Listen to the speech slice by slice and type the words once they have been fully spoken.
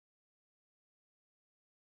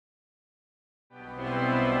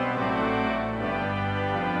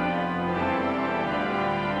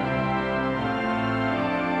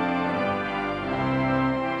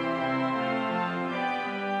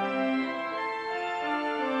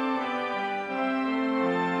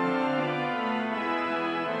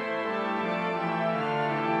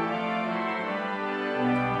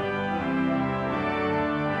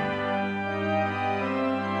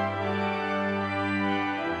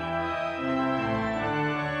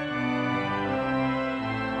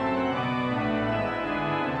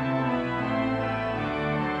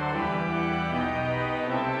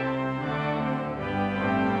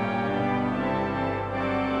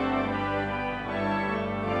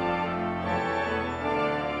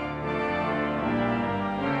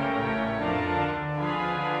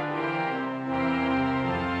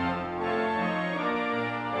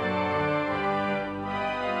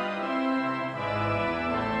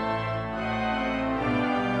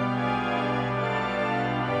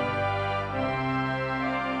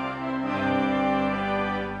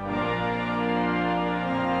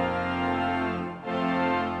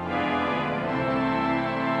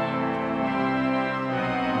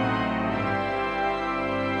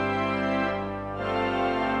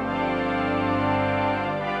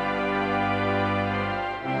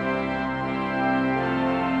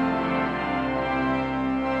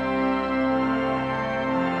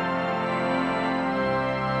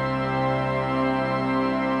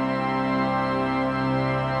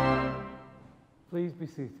be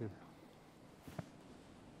seated.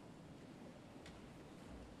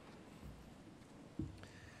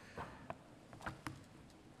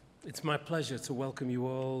 It's my pleasure to welcome you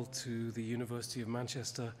all to the University of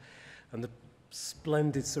Manchester and the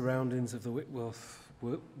splendid surroundings of the Whitworth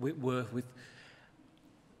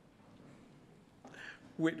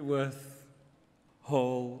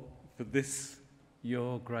Hall for this,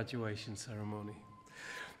 your graduation ceremony.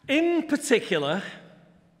 In particular,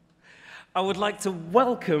 I would like to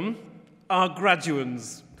welcome our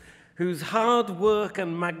graduands, whose hard work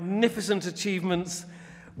and magnificent achievements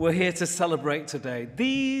we're here to celebrate today.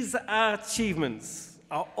 These achievements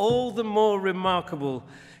are all the more remarkable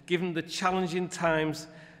given the challenging times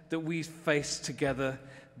that we've faced together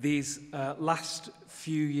these last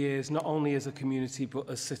few years, not only as a community but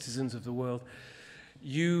as citizens of the world.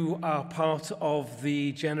 You are part of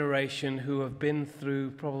the generation who have been through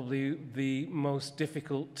probably the most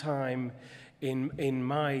difficult time in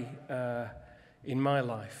my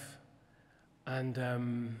life,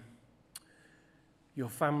 and your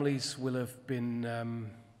families will have been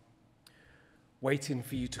waiting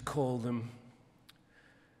for you to call them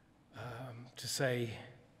to say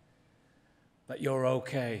that you're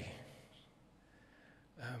okay.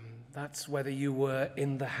 That's whether you were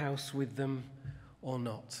in the house with them or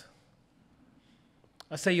not.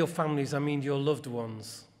 I say your families, I mean your loved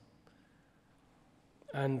ones.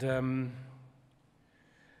 And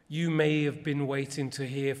you may have been waiting to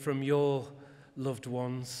hear from your loved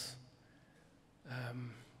ones,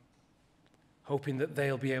 hoping that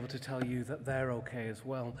they'll be able to tell you that they're okay as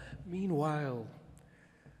well. Meanwhile,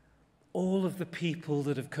 all of the people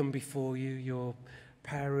that have come before you, your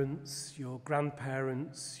parents, your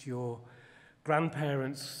grandparents, your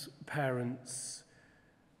grandparents' parents,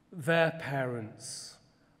 their parents,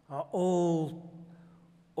 are all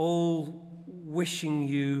wishing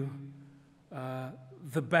you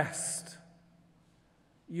the best.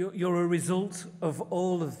 You're a result of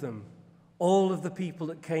all of them, all of the people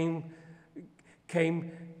that came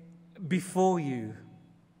before you.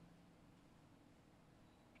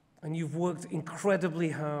 And you've worked incredibly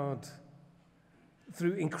hard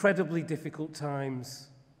through incredibly difficult times.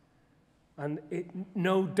 And it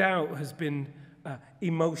no doubt has been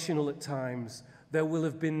emotional at times. There will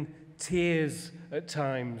have been tears at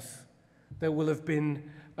times. There will have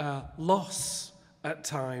been loss at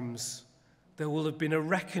times. There will have been a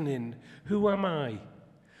reckoning. Who am I?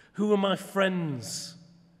 Who are my friends?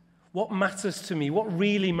 What matters to me? What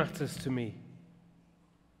really matters to me?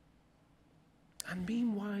 And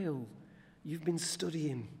meanwhile, you've been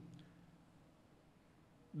studying.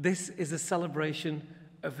 This is a celebration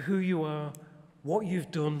of who you are, what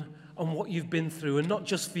you've done, and what you've been through. And not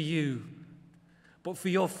just for you, but for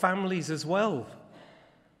your families as well.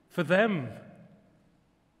 For them.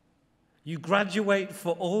 You graduate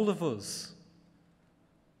for all of us.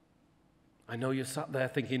 I know you're sat there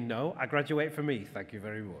thinking, no, I graduate for me, thank you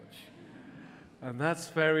very much. And that's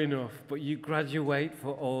fair enough, but you graduate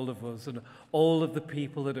for all of us and all of the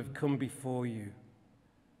people that have come before you.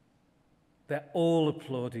 They're all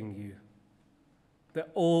applauding you. They're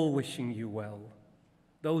all wishing you well.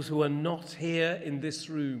 Those who are not here in this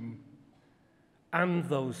room and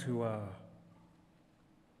those who are.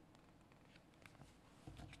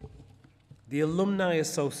 The Alumni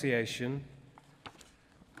Association,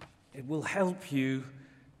 it will help you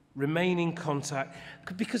remain in contact,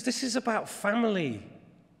 because this is about family.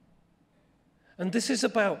 And this is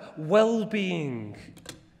about well-being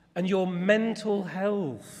and your mental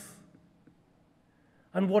health.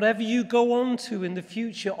 And whatever you go on to in the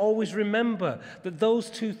future, always remember that those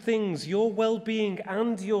two things, your well-being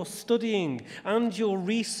and your studying and your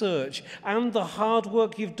research and the hard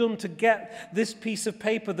work you've done to get this piece of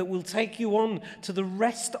paper that will take you on to the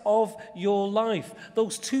rest of your life,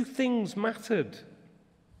 those two things mattered.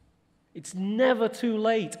 It's never too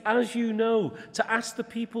late, as you know, to ask the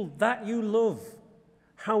people that you love,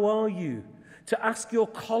 how are you? To ask your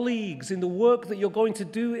colleagues in the work that you're going to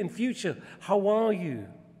do in future, how are you?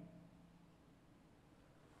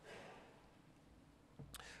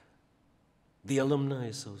 The Alumni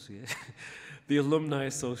Association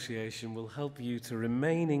will help you to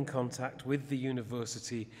remain in contact with the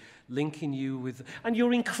university, linking you with... And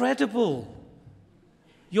you're incredible.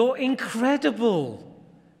 You're incredible.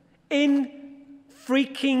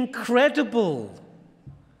 Freaking credible.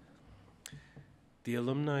 The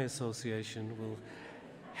Alumni Association will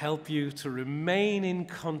help you to remain in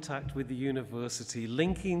contact with the university,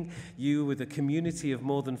 linking you with a community of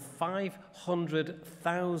more than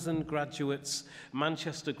 500,000 graduates,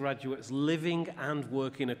 Manchester graduates, living and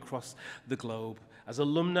working across the globe. As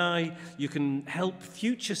alumni, you can help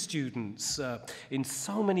future students in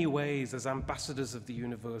so many ways as ambassadors of the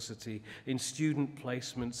university, in student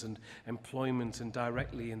placements and employment, and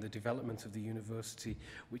directly in the development of the university,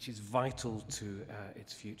 which is vital to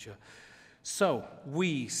its future. So,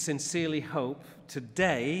 we sincerely hope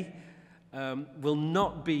today will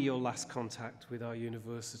not be your last contact with our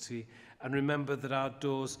university. And remember that our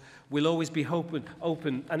doors will always be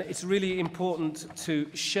open. And it's really important to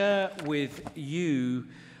share with you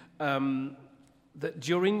that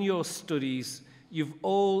during your studies, you've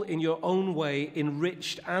all, in your own way,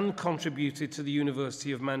 enriched and contributed to the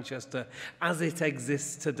University of Manchester as it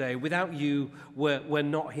exists today. Without you, we're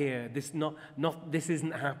not here. This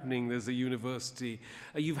isn't happening. There's a university.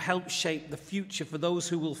 You've helped shape the future for those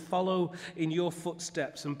who will follow in your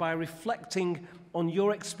footsteps. And by reflecting on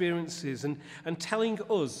your experiences and telling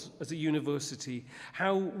us as a university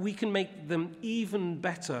how we can make them even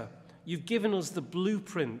better, you've given us the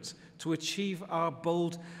blueprint to achieve our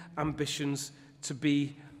bold ambitions to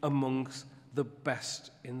be amongst the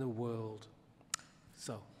best in the world.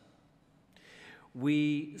 So,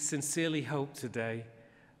 we sincerely hope today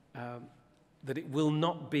that it will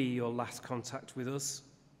not be your last contact with us,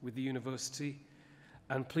 with the university.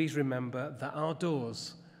 And please remember that our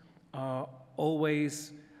doors are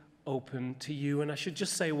always open to you. And I should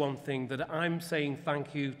just say one thing, that I'm saying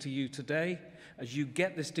thank you to you today as you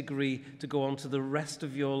get this degree to go on to the rest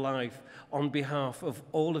of your life on behalf of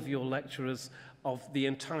all of your lecturers, of the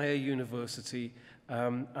entire university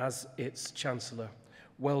as its Chancellor.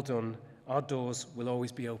 Well done. Our doors will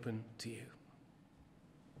always be open to you.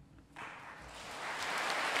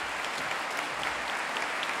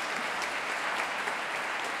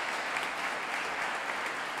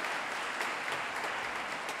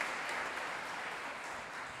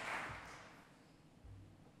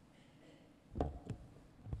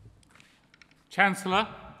 Chancellor,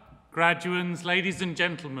 graduands, ladies and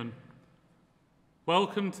gentlemen,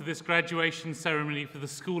 welcome to this graduation ceremony for the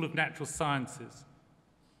School of Natural Sciences.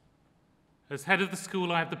 As head of the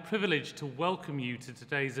school, I have the privilege to welcome you to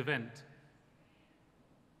today's event.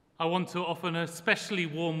 I want to offer an especially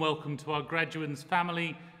warm welcome to our graduands'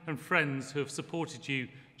 family and friends who have supported you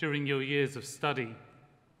during your years of study.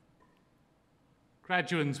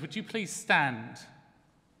 Graduands, would you please stand?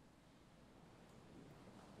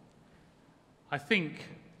 I think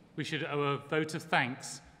we should owe a vote of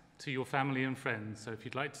thanks to your family and friends. So if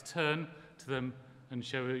you'd like to turn to them and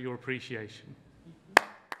show your appreciation.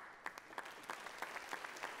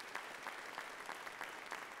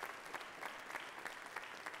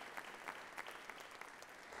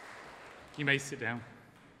 You may sit down.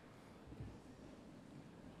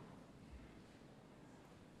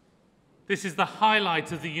 This is the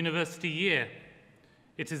highlight of the university year.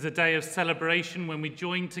 It is a day of celebration when we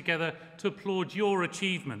join together to applaud your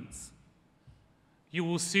achievements. You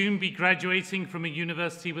will soon be graduating from a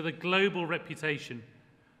university with a global reputation,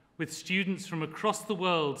 with students from across the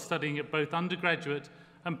world studying at both undergraduate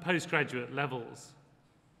and postgraduate levels.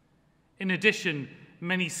 In addition,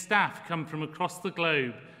 many staff come from across the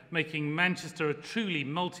globe, making Manchester a truly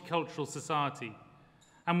multicultural society,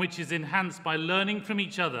 and which is enhanced by learning from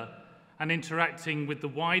each other and interacting with the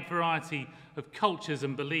wide variety of cultures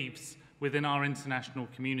and beliefs within our international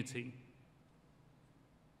community.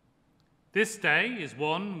 This day is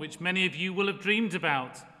one which many of you will have dreamed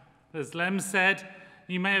about. As Lem said,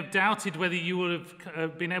 you may have doubted whether you would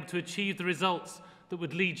have been able to achieve the results that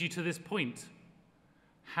would lead you to this point.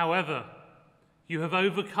 However, you have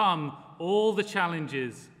overcome all the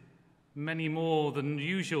challenges, many more than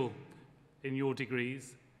usual in your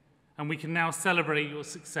degrees, and we can now celebrate your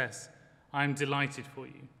success. I am delighted for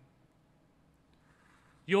you.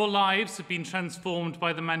 Your lives have been transformed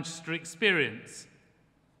by the Manchester experience.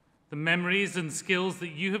 The memories and skills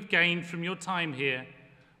that you have gained from your time here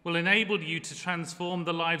will enable you to transform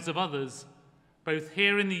the lives of others, both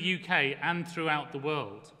here in the UK and throughout the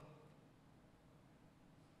world.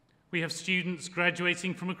 We have students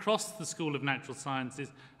graduating from across the School of Natural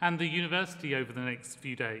Sciences and the university over the next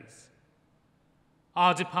few days.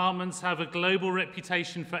 Our departments have a global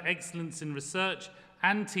reputation for excellence in research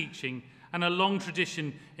and teaching, and a long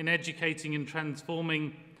tradition in educating and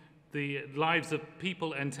transforming the lives of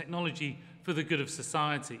people and technology for the good of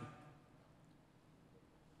society.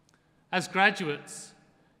 As graduates,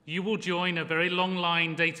 you will join a very long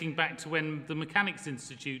line dating back to when the Mechanics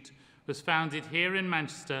Institute was founded here in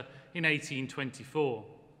Manchester in 1824.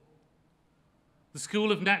 The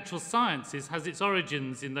School of Natural Sciences has its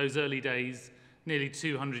origins in those early days, nearly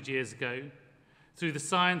 200 years ago, through the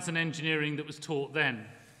science and engineering that was taught then.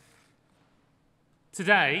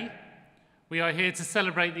 Today, We are here to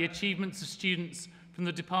celebrate the achievements of students from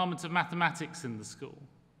the Department of Mathematics in the school.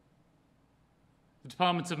 The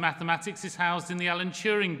Department of Mathematics is housed in the Alan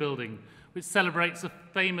Turing building, which celebrates a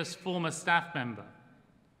famous former staff member.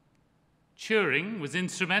 Turing was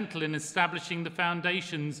instrumental in establishing the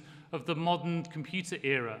foundations of the modern computer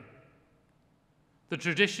era. The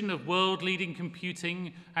tradition of world-leading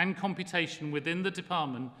computing and computation within the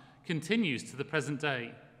department continues to the present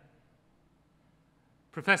day.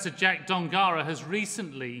 Professor Jack Dongara has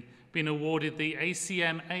recently been awarded the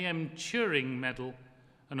ACM AM Turing Medal,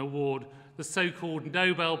 an award, the so-called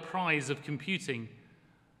Nobel Prize of Computing,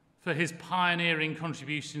 for his pioneering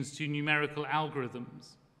contributions to numerical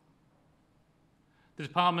algorithms. The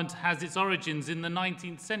department has its origins in the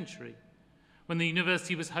 19th century, when the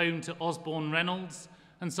university was home to Osborne Reynolds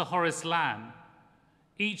and Sir Horace Lamb,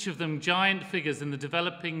 each of them giant figures in the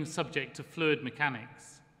developing subject of fluid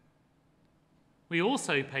mechanics. We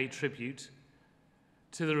also pay tribute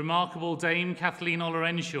to the remarkable Dame Kathleen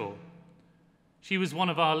Ollerenshaw. She was one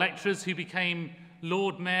of our lecturers who became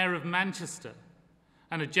Lord Mayor of Manchester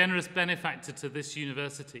and a generous benefactor to this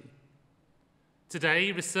university.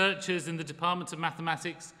 Today, researchers in the Department of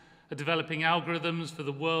Mathematics are developing algorithms for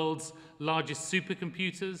the world's largest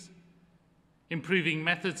supercomputers, improving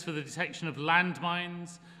methods for the detection of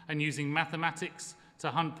landmines, and using mathematics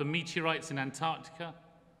to hunt for meteorites in Antarctica.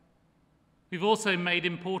 We've also made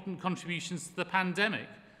important contributions to the pandemic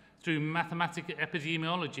through mathematical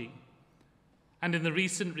epidemiology. And in the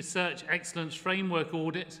recent Research Excellence Framework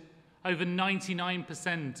audit, over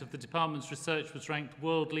 99% of the department's research was ranked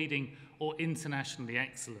world-leading or internationally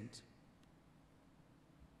excellent.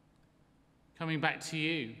 Coming back to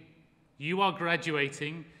you, you are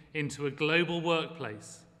graduating into a global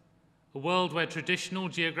workplace, a world where traditional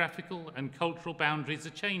geographical and cultural boundaries are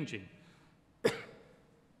changing.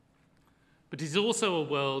 But it is also a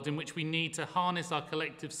world in which we need to harness our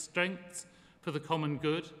collective strengths for the common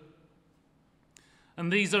good.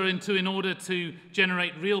 And these are in order to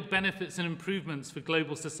generate real benefits and improvements for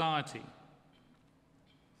global society.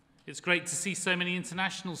 It's great to see so many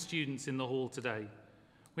international students in the hall today.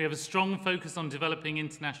 We have a strong focus on developing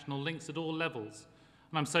international links at all levels.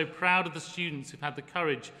 And I'm so proud of the students who've had the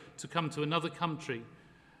courage to come to another country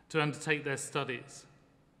to undertake their studies.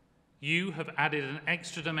 You have added an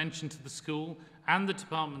extra dimension to the school and the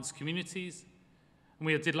department's communities, and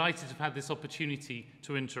we are delighted to have had this opportunity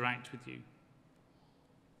to interact with you.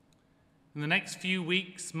 In the next few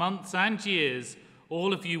weeks, months, and years,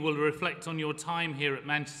 all of you will reflect on your time here at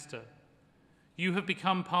Manchester. You have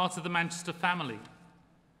become part of the Manchester family,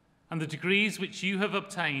 and the degrees which you have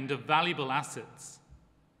obtained are valuable assets.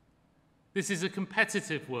 This is a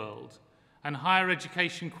competitive world, and higher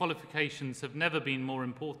education qualifications have never been more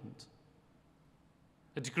important.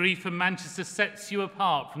 A degree from Manchester sets you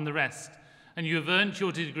apart from the rest, and you have earned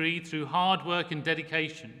your degree through hard work and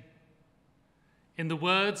dedication. In the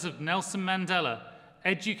words of Nelson Mandela,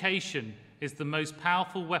 education is the most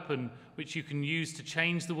powerful weapon which you can use to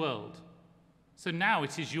change the world. So now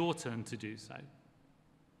it is your turn to do so.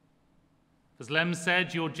 As Lem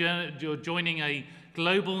said, you're joining a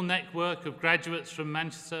global network of graduates from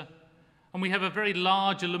Manchester, and we have a very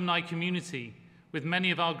large alumni community with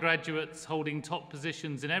many of our graduates holding top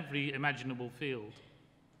positions in every imaginable field.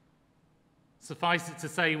 Suffice it to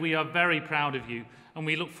say, we are very proud of you, and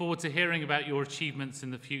we look forward to hearing about your achievements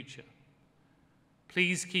in the future.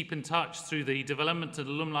 Please keep in touch through the Development and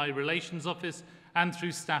Alumni Relations Office and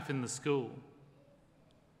through staff in the school.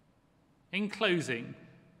 In closing,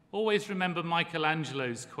 always remember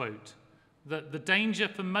Michelangelo's quote, that the danger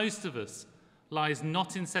for most of us lies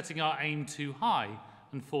not in setting our aim too high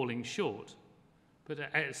and falling short, but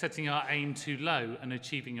setting our aim too low and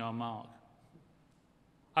achieving our mark.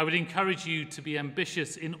 I would encourage you to be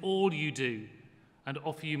ambitious in all you do and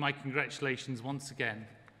offer you my congratulations once again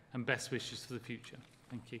and best wishes for the future.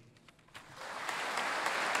 Thank you.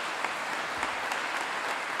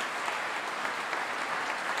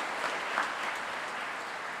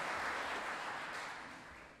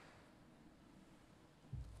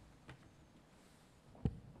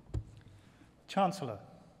 Chancellor,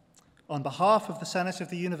 on behalf of the Senate of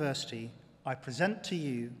the University, I present to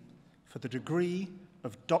you, for the degree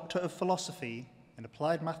of Doctor of Philosophy in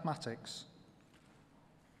Applied Mathematics,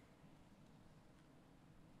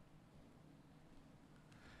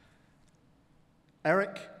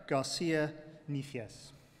 Eric Garcia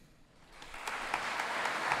Nifies.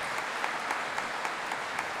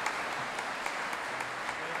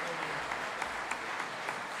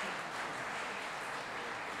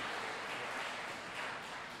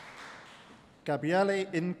 Gabriele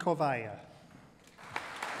Incovaya.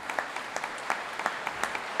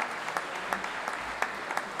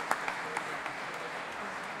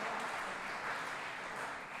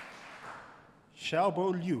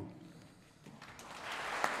 Xiaobo Liu.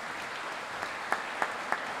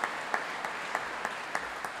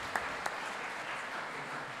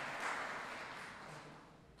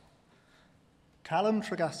 Callum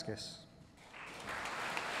Tregaskis.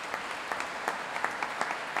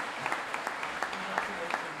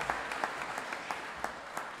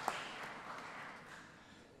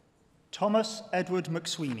 Thomas Edward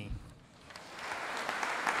McSweeney.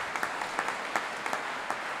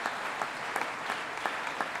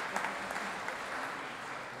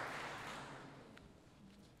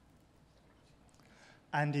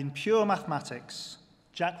 And in pure mathematics,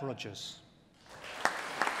 Jack Rogers.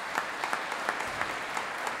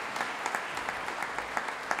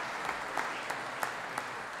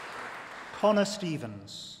 Connor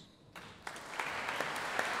Stevens.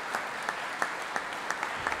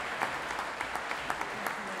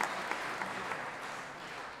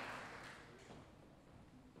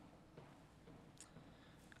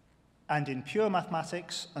 And in pure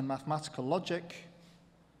mathematics and mathematical logic,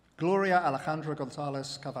 Gloria Alejandra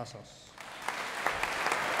Gonzalez Cavazos.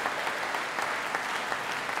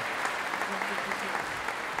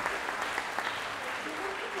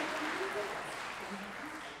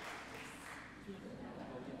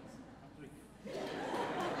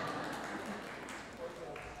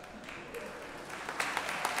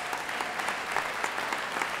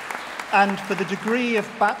 And for the degree of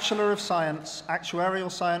Bachelor of Science,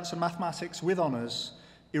 Actuarial Science and Mathematics with honours,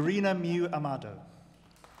 Irina Miu Amado.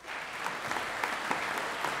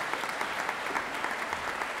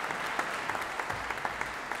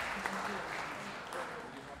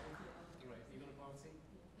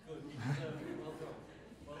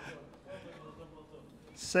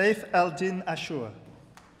 Saif Eldin Ashur.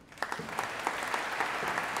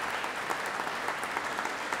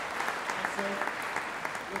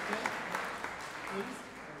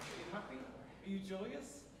 Are you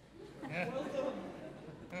joyous? Yeah. Well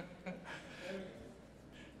done.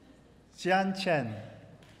 Jian Chen.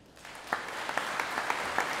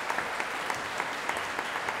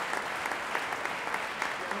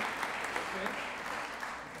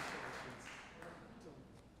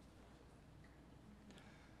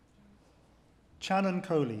 Channon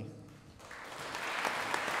Coley.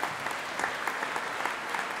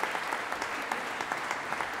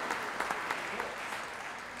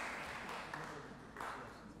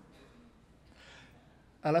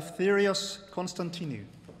 Eleftherios Konstantinou.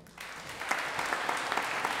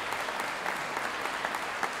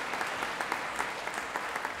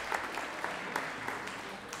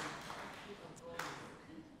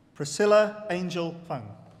 Priscilla Angel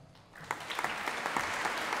Fung.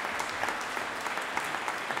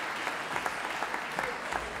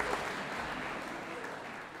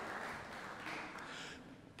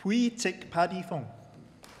 Pui Tik Paddy Fong.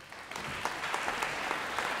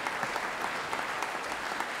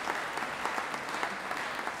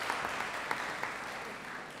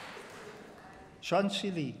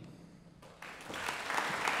 Shanxi Li.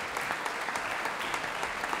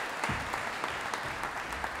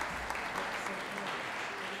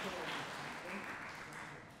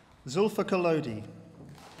 Zulfikar Lodi.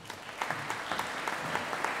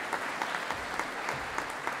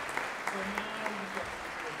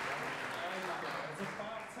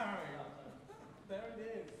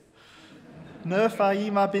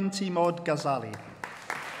 Nurfaima binti Mod Ghazali.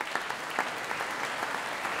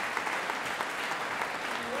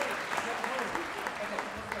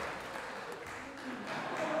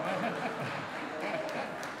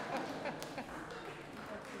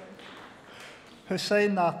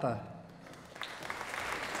 Hussein Natha.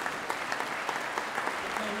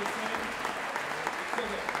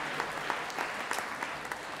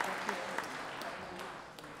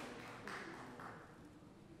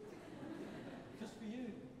 Just for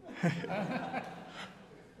you.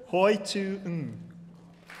 Hoi Tu Ng.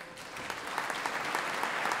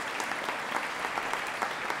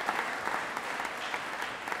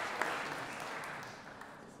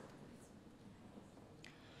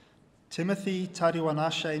 Timothy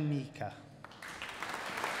Tariwanashe Mika.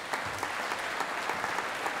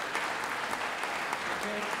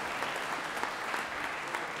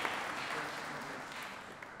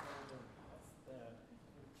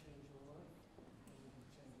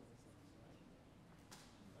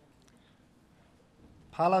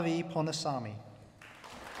 Pallavi Ponasami.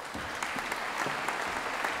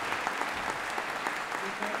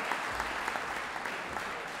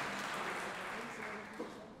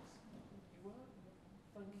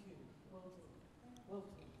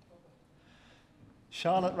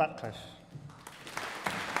 Charlotte Ratcliffe.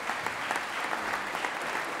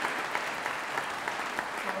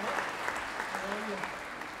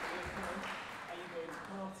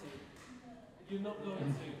 You're not going to.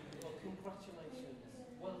 Well, congratulations.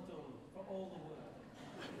 Well done for all the work.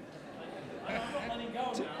 I'm not letting go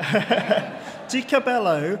now. Di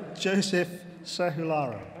Cabello Joseph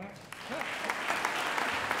Sehularo.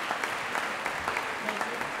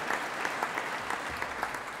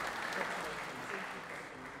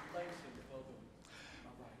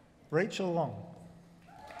 Rachel Long.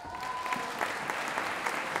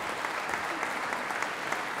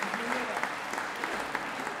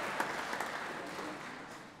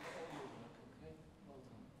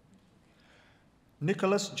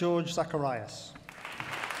 Nicholas George Zacharias.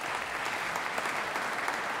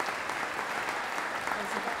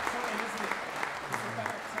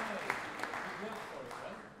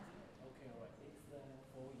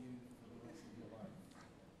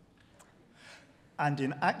 And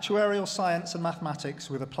in actuarial science and mathematics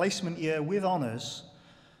with a placement year with honours,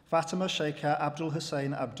 Fatima Sheikha Abdul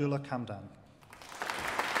Hussein Abdullah Kamdan.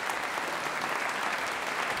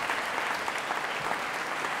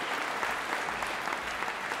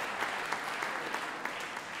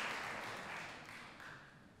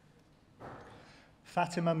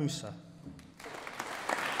 Fatima Musa.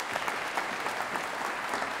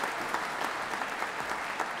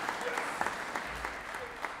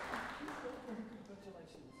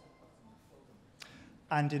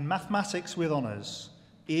 And in mathematics with honours,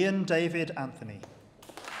 Ian David Anthony.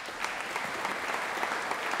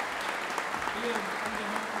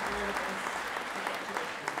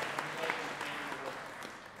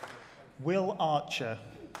 Will Archer.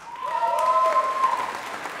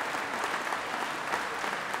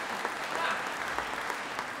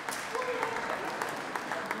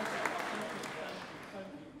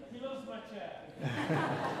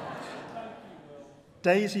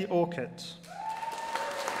 Daisy Orcutt.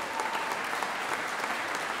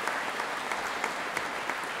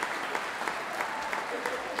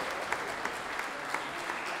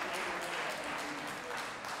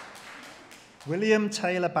 William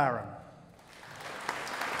Taylor Barron.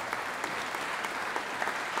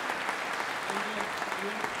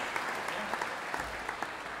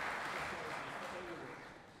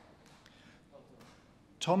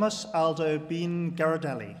 Thomas Aldo Bean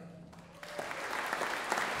Garadelli.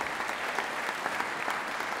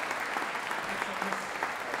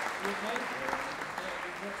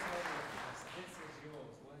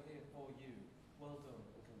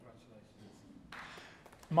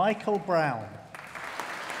 Michael Brown.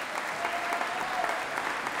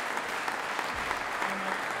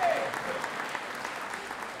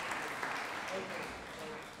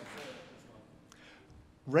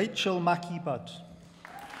 Rachel Mackey Budd.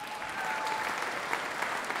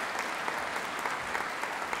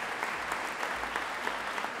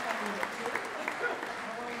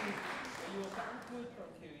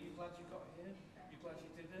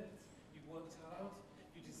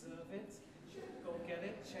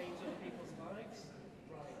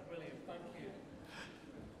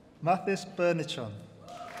 Mathis Bernichon.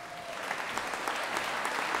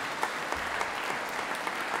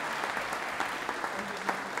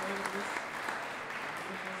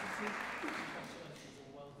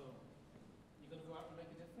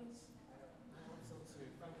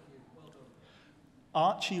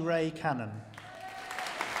 Archie Ray Cannon.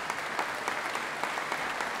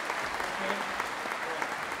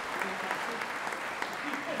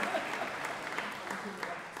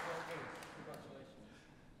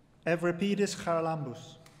 Evripidis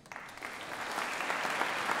Charalambous.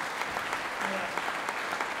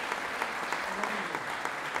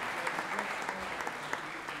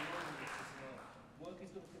 Work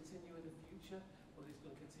is going to continue in the future, but it's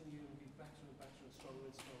going to continue and be better and better and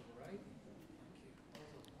stronger, right? Thank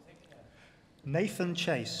you. Take care. Nathan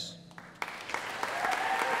Chase.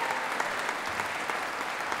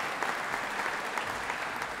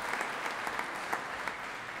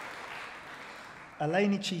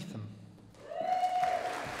 Eleni Cheetham.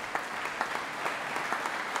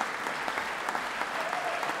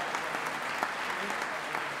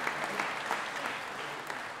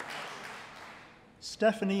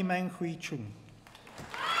 Stephanie Meng Hui Chung.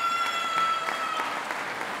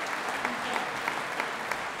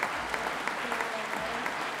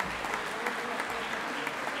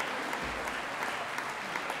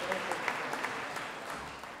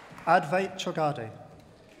 Advait Chogade.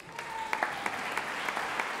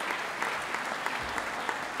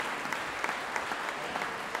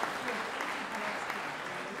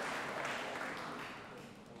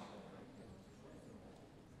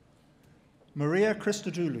 Maria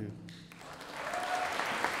Christodoulou.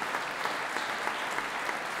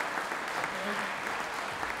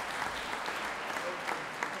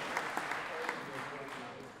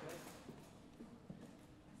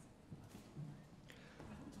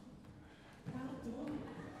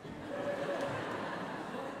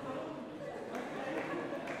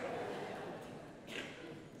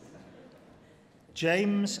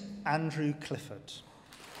 James Andrew Clifford.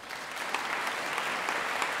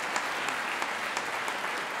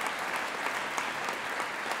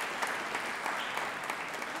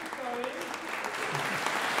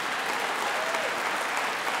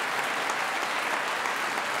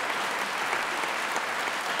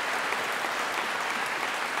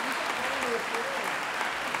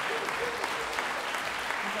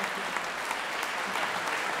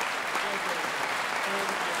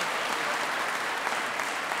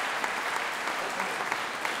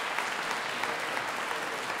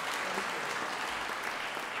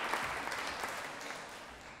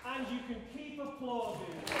 And you can keep applauding.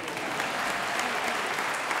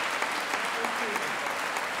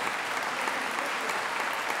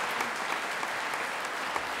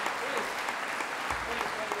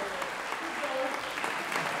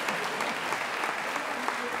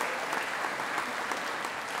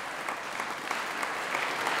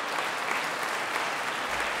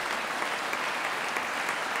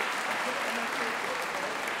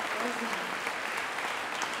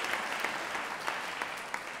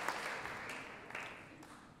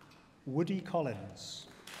 Woody Collins.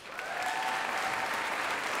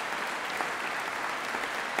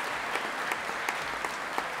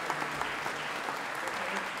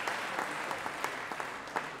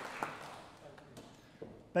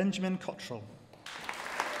 Benjamin Cottrell.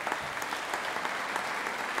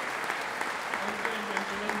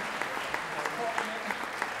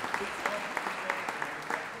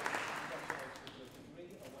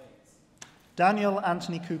 Daniel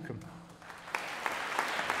Anthony Cookham.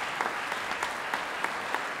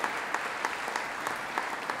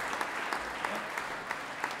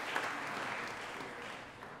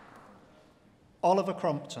 Oliver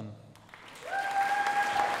Crompton.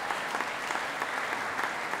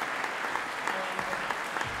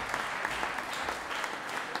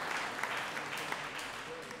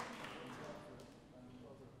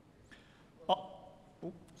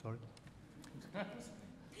 Sorry.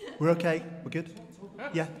 We're okay? We're good?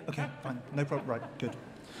 Yeah, okay, fine. No problem. Right, good.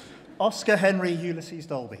 Oscar Henry Ulysses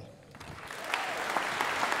Dolby.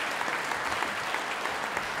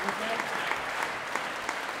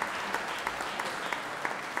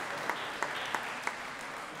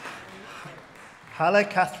 Halle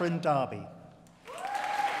Catherine Darby.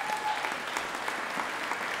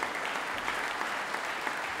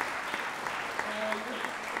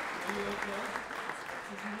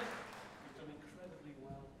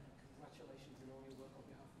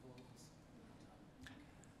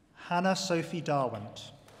 Hannah Sophie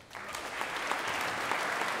Darwent.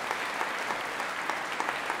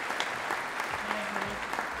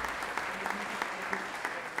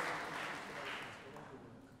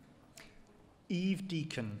 Eve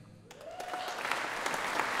Deacon.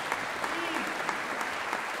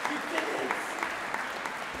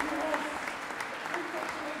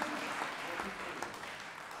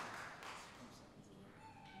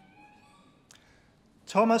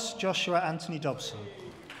 Thomas Joshua Anthony Dobson.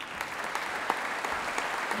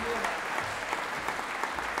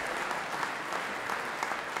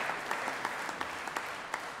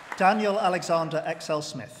 Daniel Alexander X.L.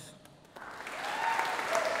 Smith.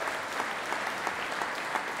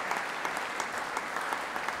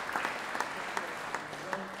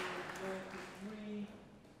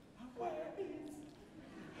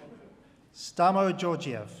 Stamo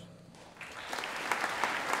Georgiev.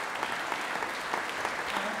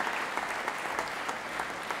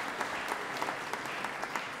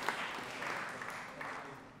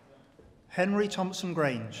 Henry Thompson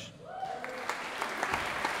Grange.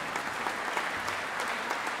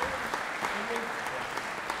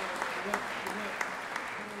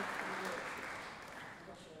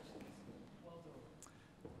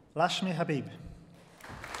 Lashmi Habib.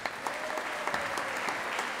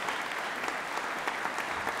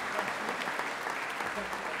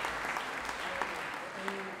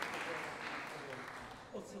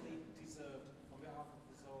 Utterly deserved on behalf of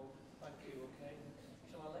us all. Thank you, okay?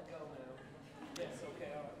 Shall I let go now? Yes,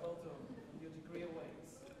 okay, all right, well done. Your degree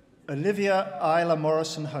awaits. Olivia Isla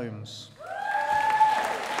Morrison Holmes.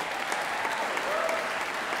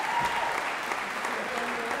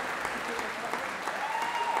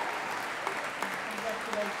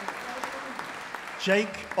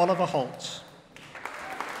 Jake Oliver Holt.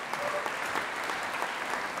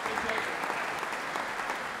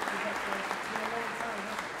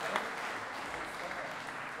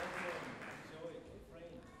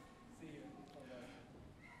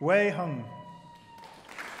 Wei Hung.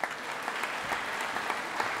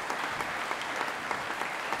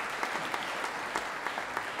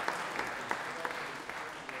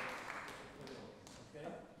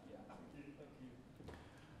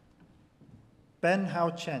 Ben Hao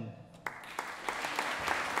Chen.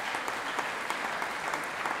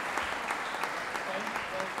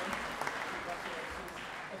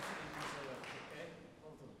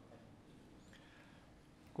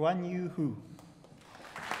 Guan Yu Hu.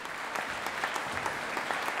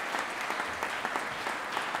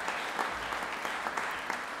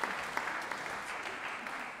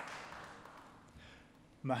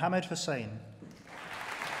 Mohammed Hussain.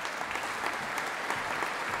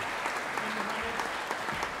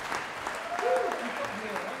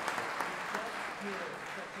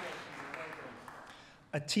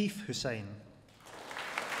 Atif Hussain.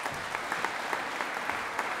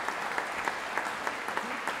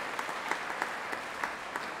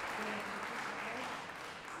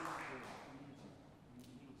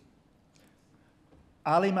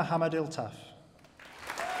 Ali Muhammad Iltaf.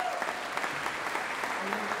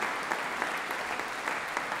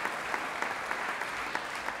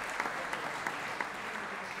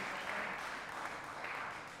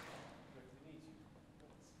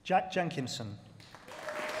 Jack Jenkinson.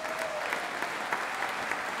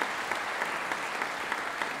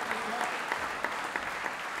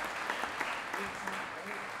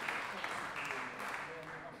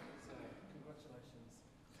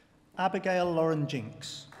 Abigail Lauren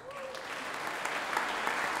Jinks.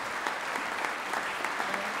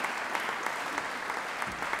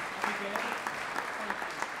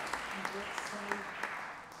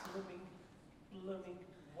 Blooming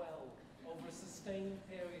well over a sustained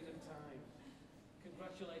period of time.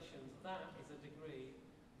 Congratulations, that is a degree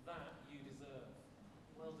that you deserve.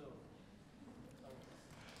 Well done.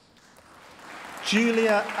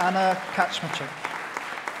 Julia Anna Kaczmarczyk.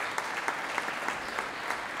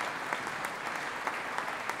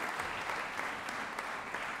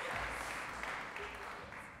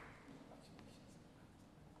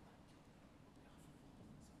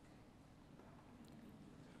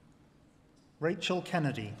 Rachel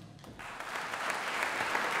Kennedy.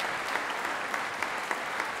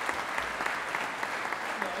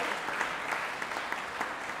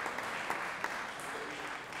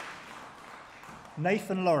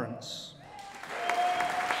 Nathan Lawrence.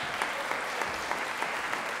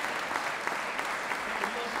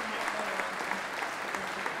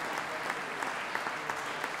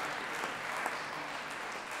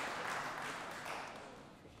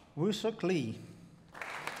 Woo-suk Lee.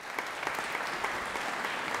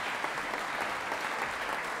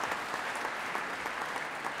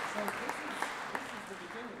 So this is the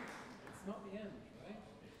beginning. It's not the end, right?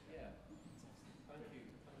 Yeah. Thank you.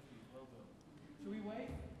 Well done. Should we wait?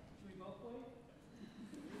 Should we both wait?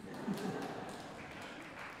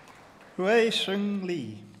 Hui Sheng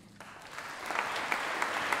Lee.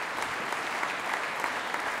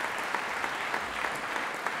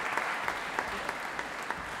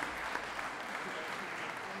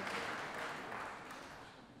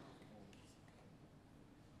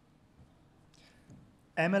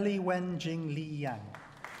 Emily Wen Jing Li Yang.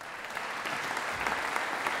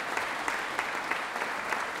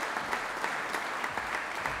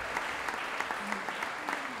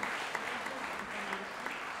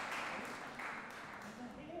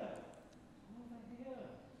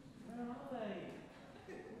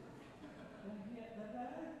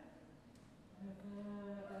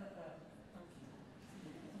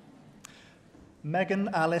 Megan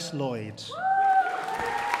Alice Lloyd.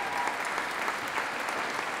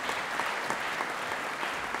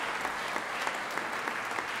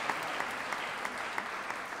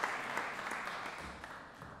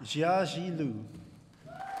 Jia Ji Lu.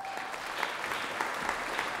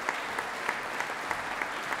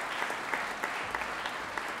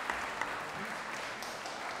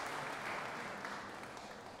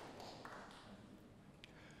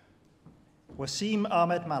 Wasim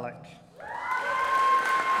Ahmed Malik.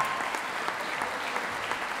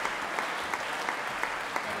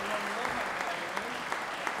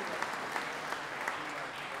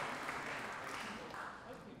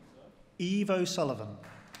 Eve O'Sullivan.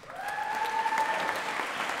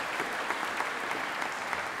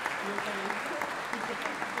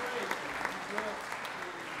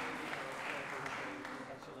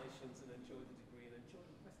 Congratulations and enjoy the degree and enjoy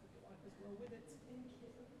the rest of your life as well with it. Thank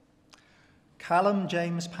you. Callum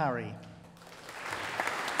James Parry.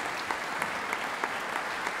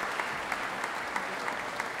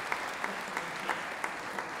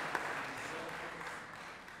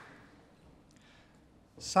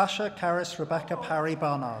 Sasha Caris Rebecca Parry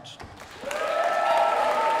Barnard.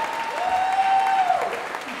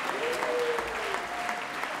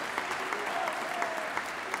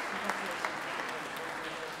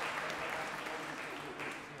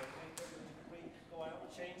 Go out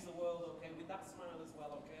and change the world, okay, with that smile.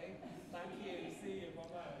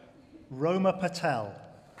 Roma Patel.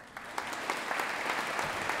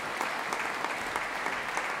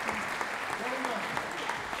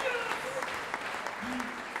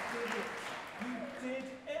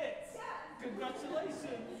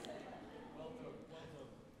 Congratulations.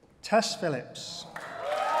 Tess Phillips.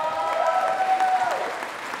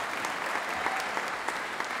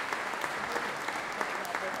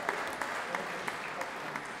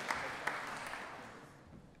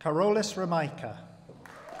 Carolis Ramaika.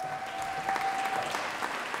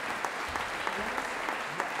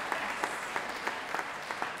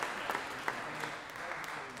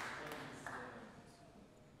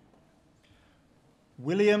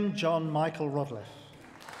 William John Michael Rodliff.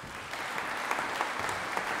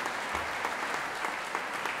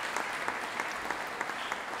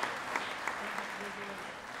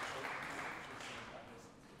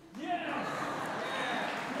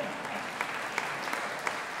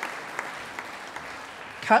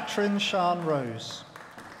 Catherine Sian Rose.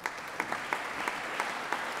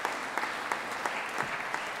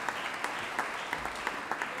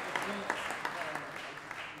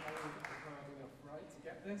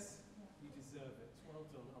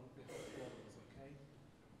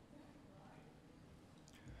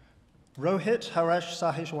 Rohit Haresh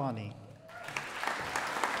Sahijwani.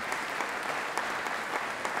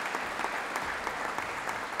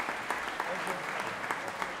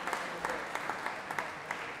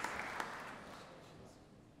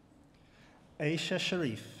 Aisha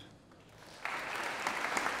Sharif.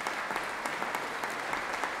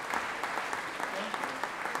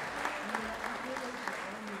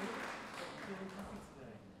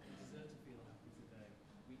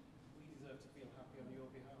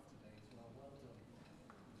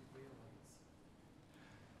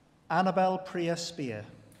 Annabelle Priya Spear.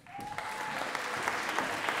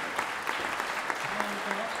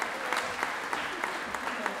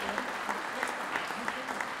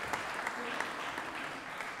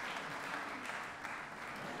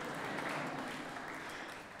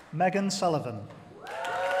 Megan Sullivan.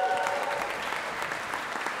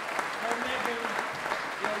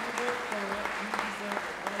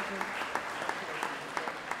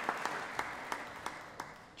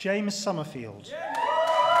 James Summerfield.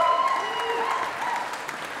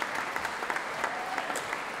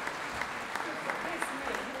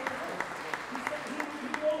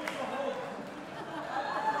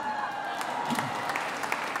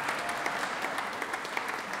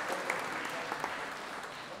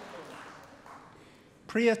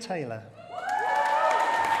 Priya Taylor.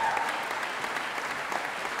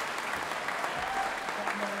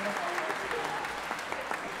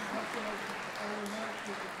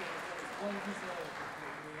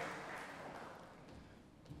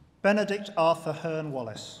 Benedict Arthur Hearn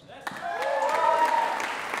Wallace.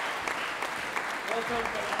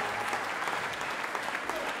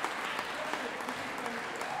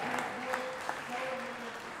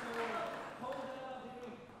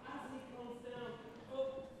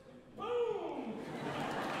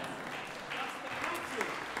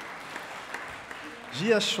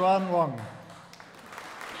 Jia Xuan Wang.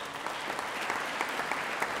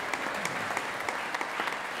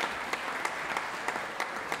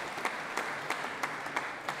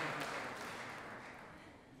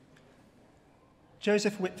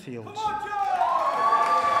 Joseph Whitfield.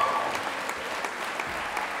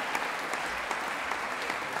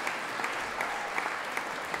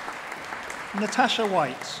 Natasha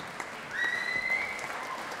White.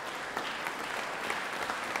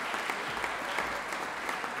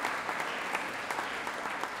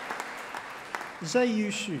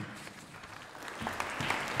 Zhe Shu.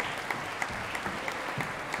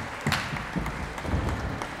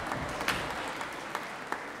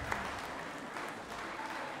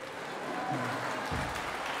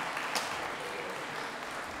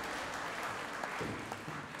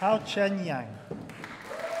 Hao Chen Yang.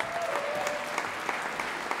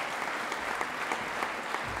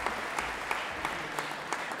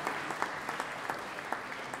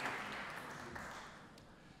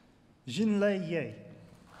 Jinlei Ye.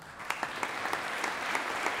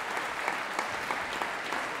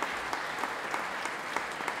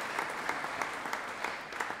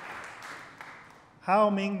 Hao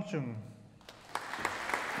Ming Jung.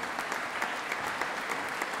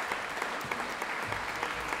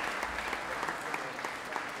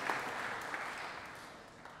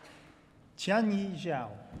 Qianyi Zhao.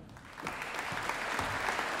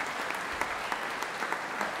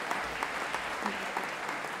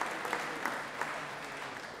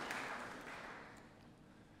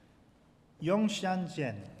 Yongshan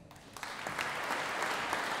Jian.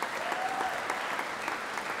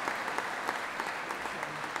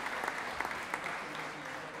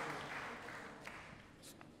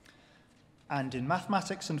 And in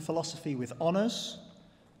mathematics and philosophy with honours,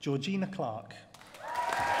 Georgina Clark.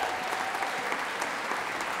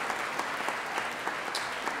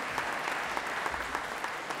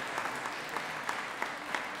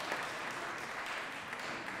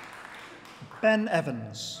 Ben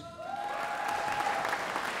Evans.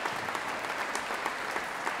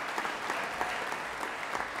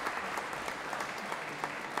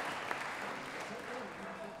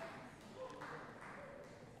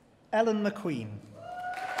 Ellen McQueen.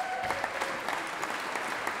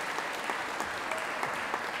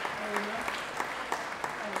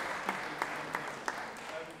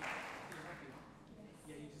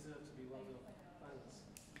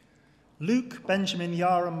 Luke Benjamin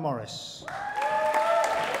Yaram Morris.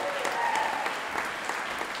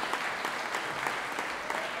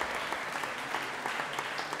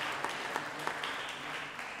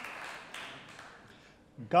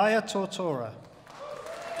 Gaia Tortora.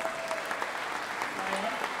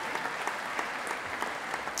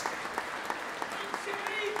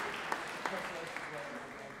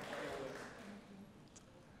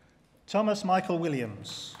 Thomas Michael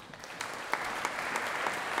Williams.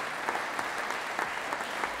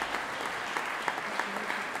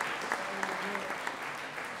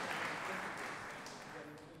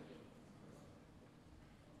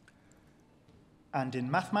 And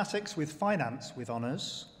in mathematics with finance with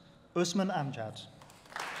honours, Usman Amjad.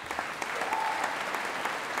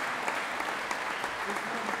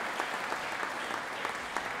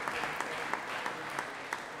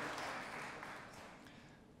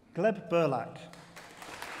 Gleb Burlak.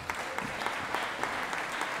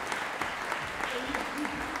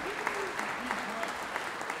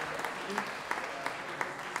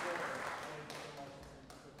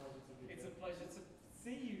 It's a pleasure to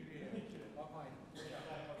see you here.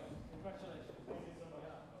 Congratulations.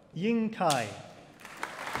 Ying Kai.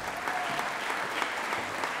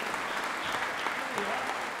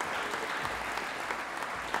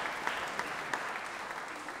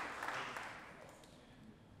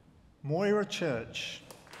 Moira Church.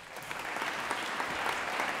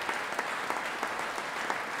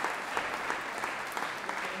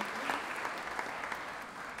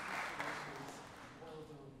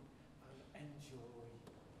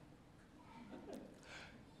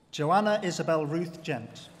 Joanna Isabel Ruth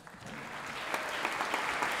Gent.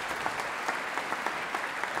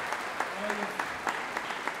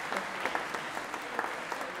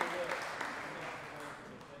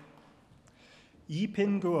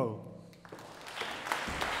 Yipin Guo.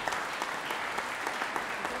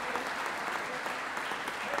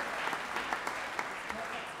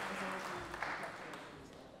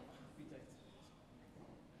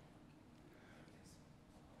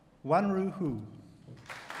 Wanru Hu.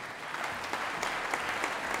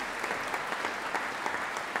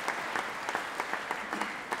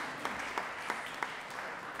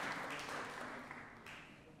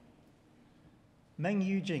 Meng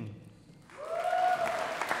Yu Jing.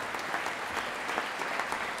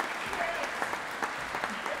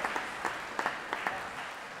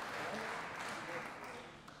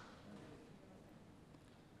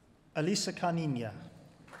 Elisa Carninia.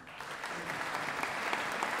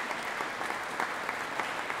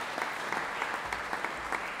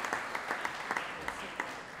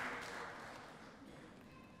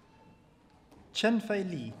 Chen Fei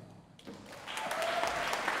Li.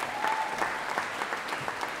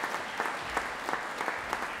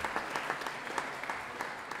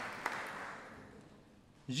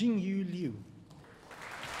 Jingyu Liu.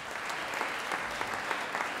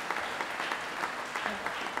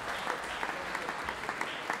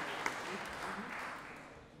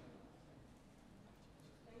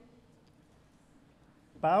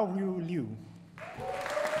 Bao Ru Liu.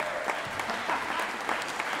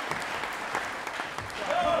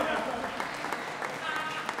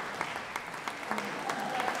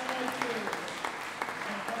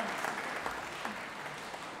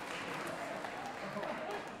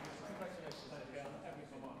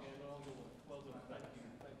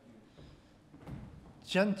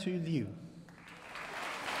 Jiantu Liu.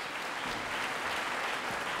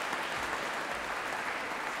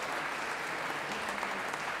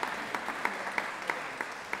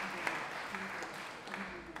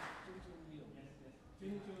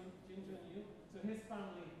 To his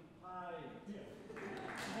family, hi.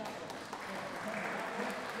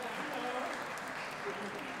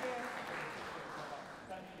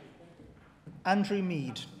 Andrew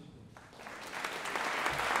Mead.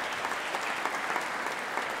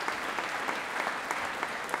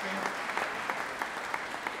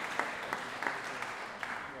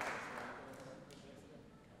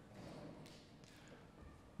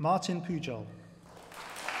 Martin Pujol.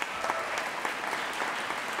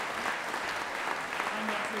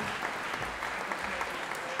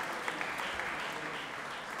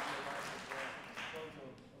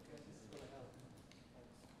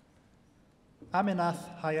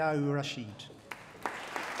 Aminath Hayau Rashid.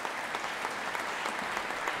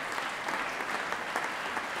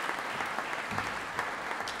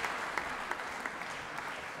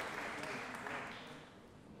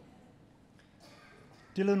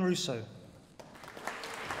 Dylan Russo.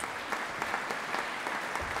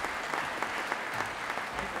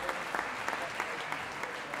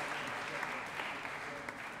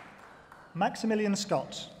 Maximilian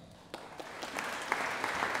Scott.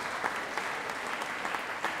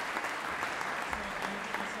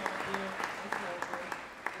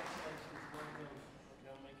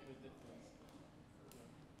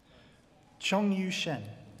 Chong Yu Shen.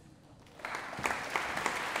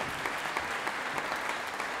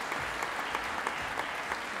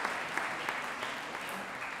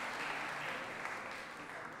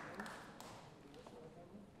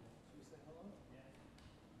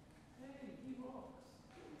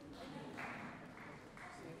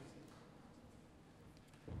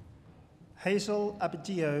 Hazel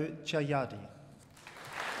Abidio Jayadi.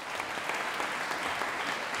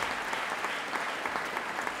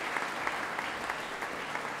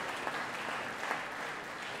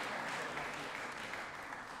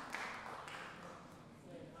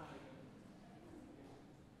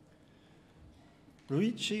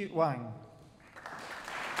 Ruichi Wang.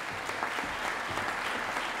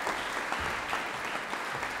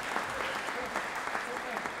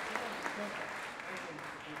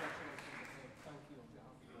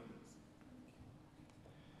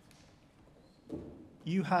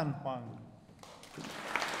 Yuhan Huang.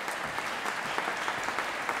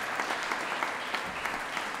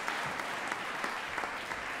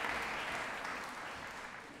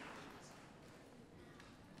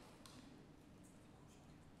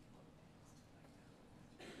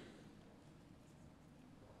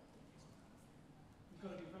 You've got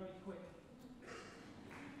to be very quick.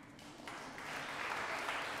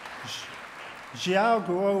 Xiao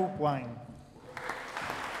Guo Wang.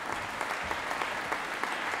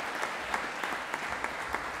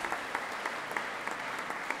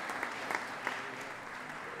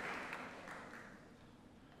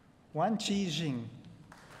 Wan Qi Jing.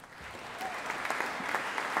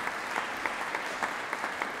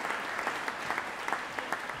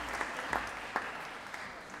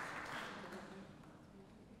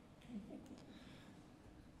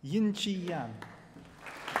 Yin Chi Yan.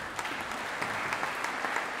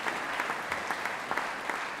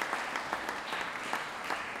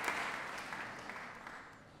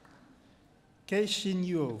 Kei Xin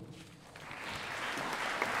Yuo.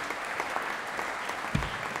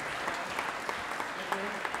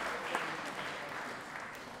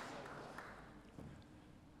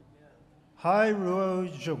 Hai Ruo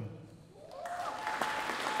Zhong.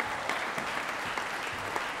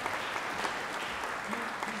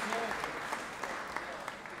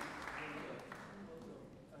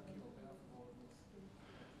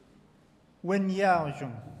 Wen Yao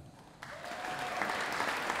Zhong.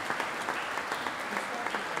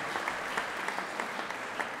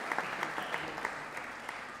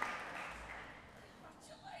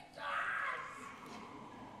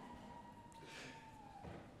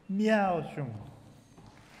 Miao Zhong.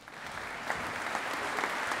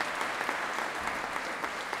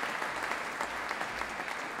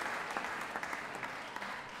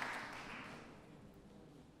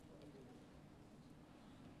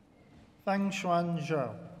 Fang Xuan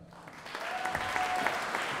Zhou.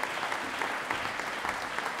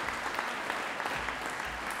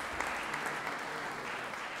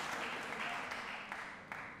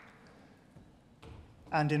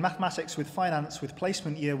 And in Mathematics with Finance with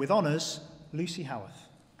Placement Year with Honours, Lucy Howarth.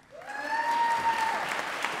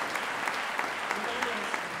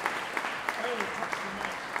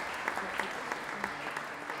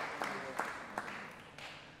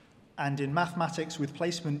 And in Mathematics with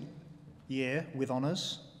Placement Year with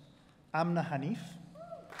Honours, Amna Hanif.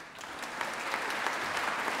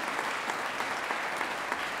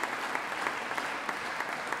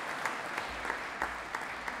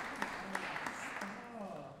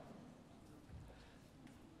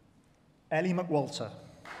 Ellie McWalter.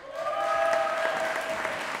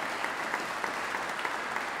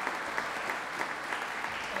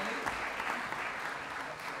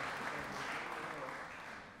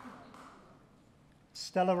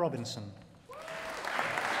 Stella Robinson.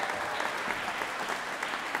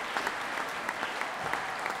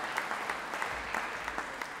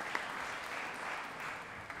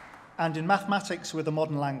 And in mathematics with a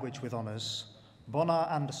modern language with honours, Bonar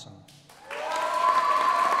Anderson.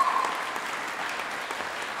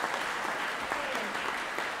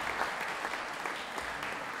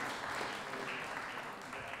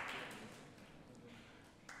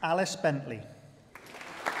 Alice Bentley.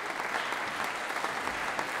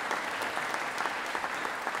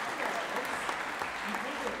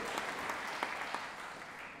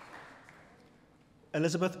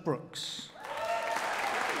 Elizabeth Brooks.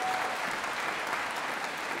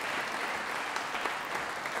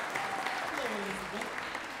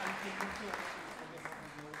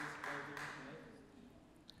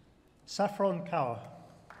 Saffron Kaur.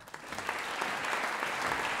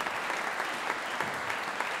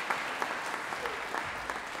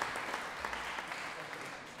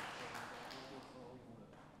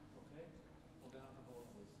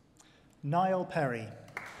 Niall Perry.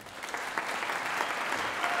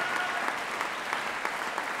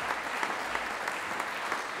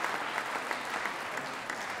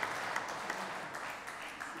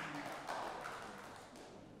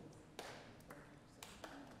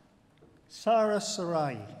 Sarah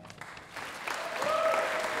Sarai.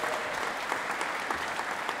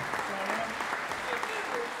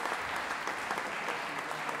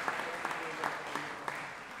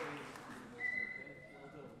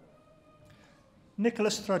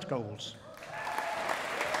 Nicholas Threadgold.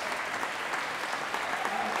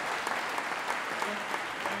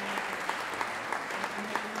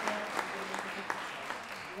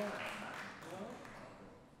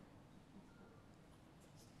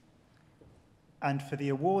 And for the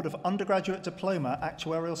award of Undergraduate Diploma,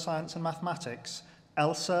 Actuarial Science and Mathematics,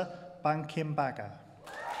 Elsa Bankim-Baga.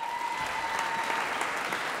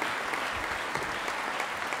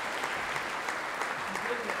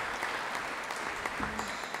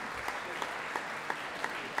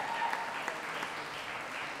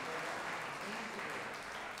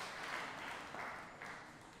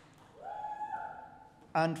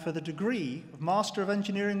 And for the degree of Master of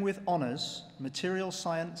Engineering with Honours, Material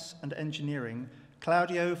Science and Engineering,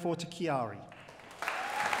 Claudio Fortichiari.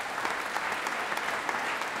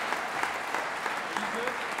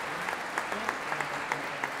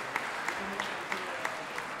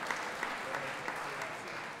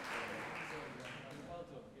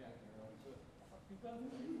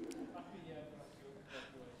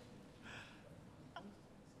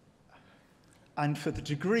 And for the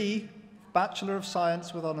degree Bachelor of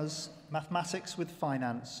Science with Honours, Mathematics with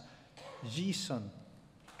Finance, Ji Sun.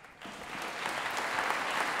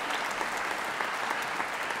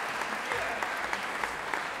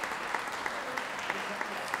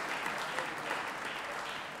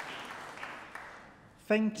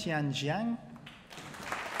 Feng Tianjiang.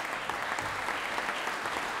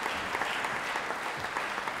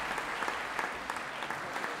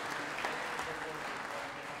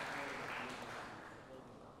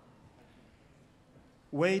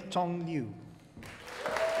 Wei Tong Liu.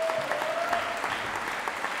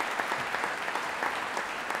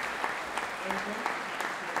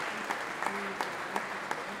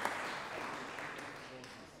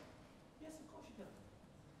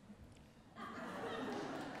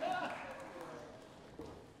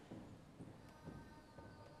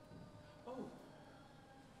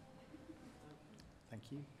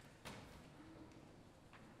 Thank you.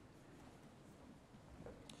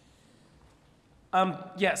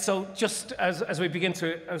 Yeah, so just as we begin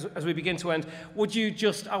to end, would you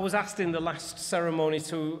just, I was asked in the last ceremony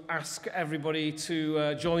to ask everybody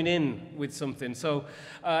to join in with something. So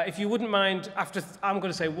if you wouldn't mind, after, I'm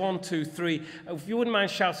going to say 1, 2, 3, if you wouldn't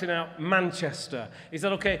mind shouting out Manchester. Is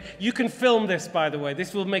that okay? You can film this, by the way.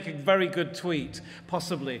 This will make a very good tweet,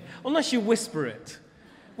 possibly. Unless you whisper it,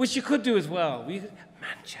 which you could do as well.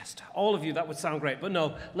 Manchester. All of you, that would sound great. But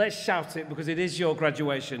no, let's shout it because it is your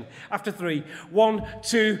graduation. After 3, 1,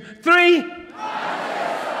 2, 3!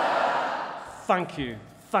 Thank you.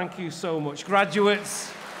 Thank you so much.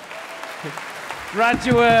 Graduates.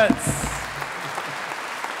 Graduates.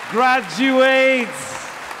 Graduates.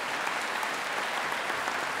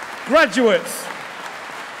 Graduates.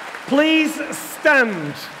 Please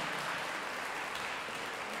stand.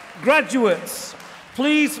 Graduates.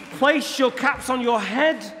 Please place your caps on your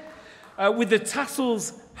head with the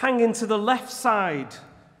tassels hanging to the left side.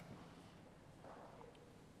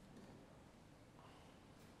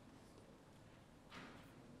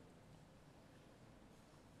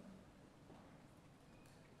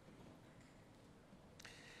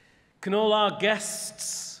 Can all our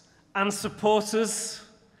guests and supporters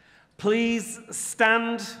please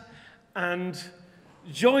stand and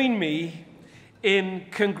join me in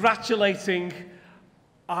congratulating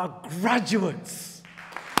our graduates.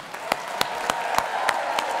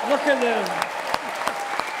 Look at them.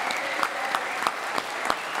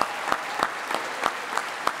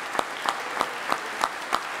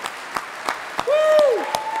 Woo!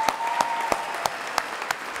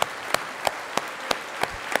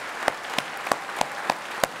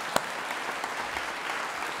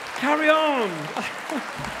 Carry on.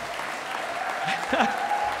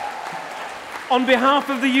 On behalf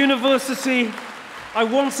of the university, I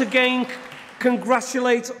once again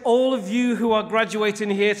congratulate all of you who are graduating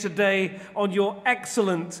here today on your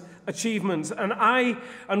excellent achievements.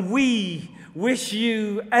 And we wish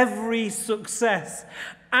you every success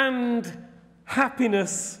and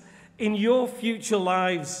happiness in your future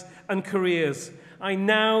lives and careers. I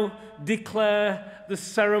now declare the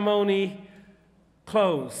ceremony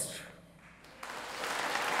closed.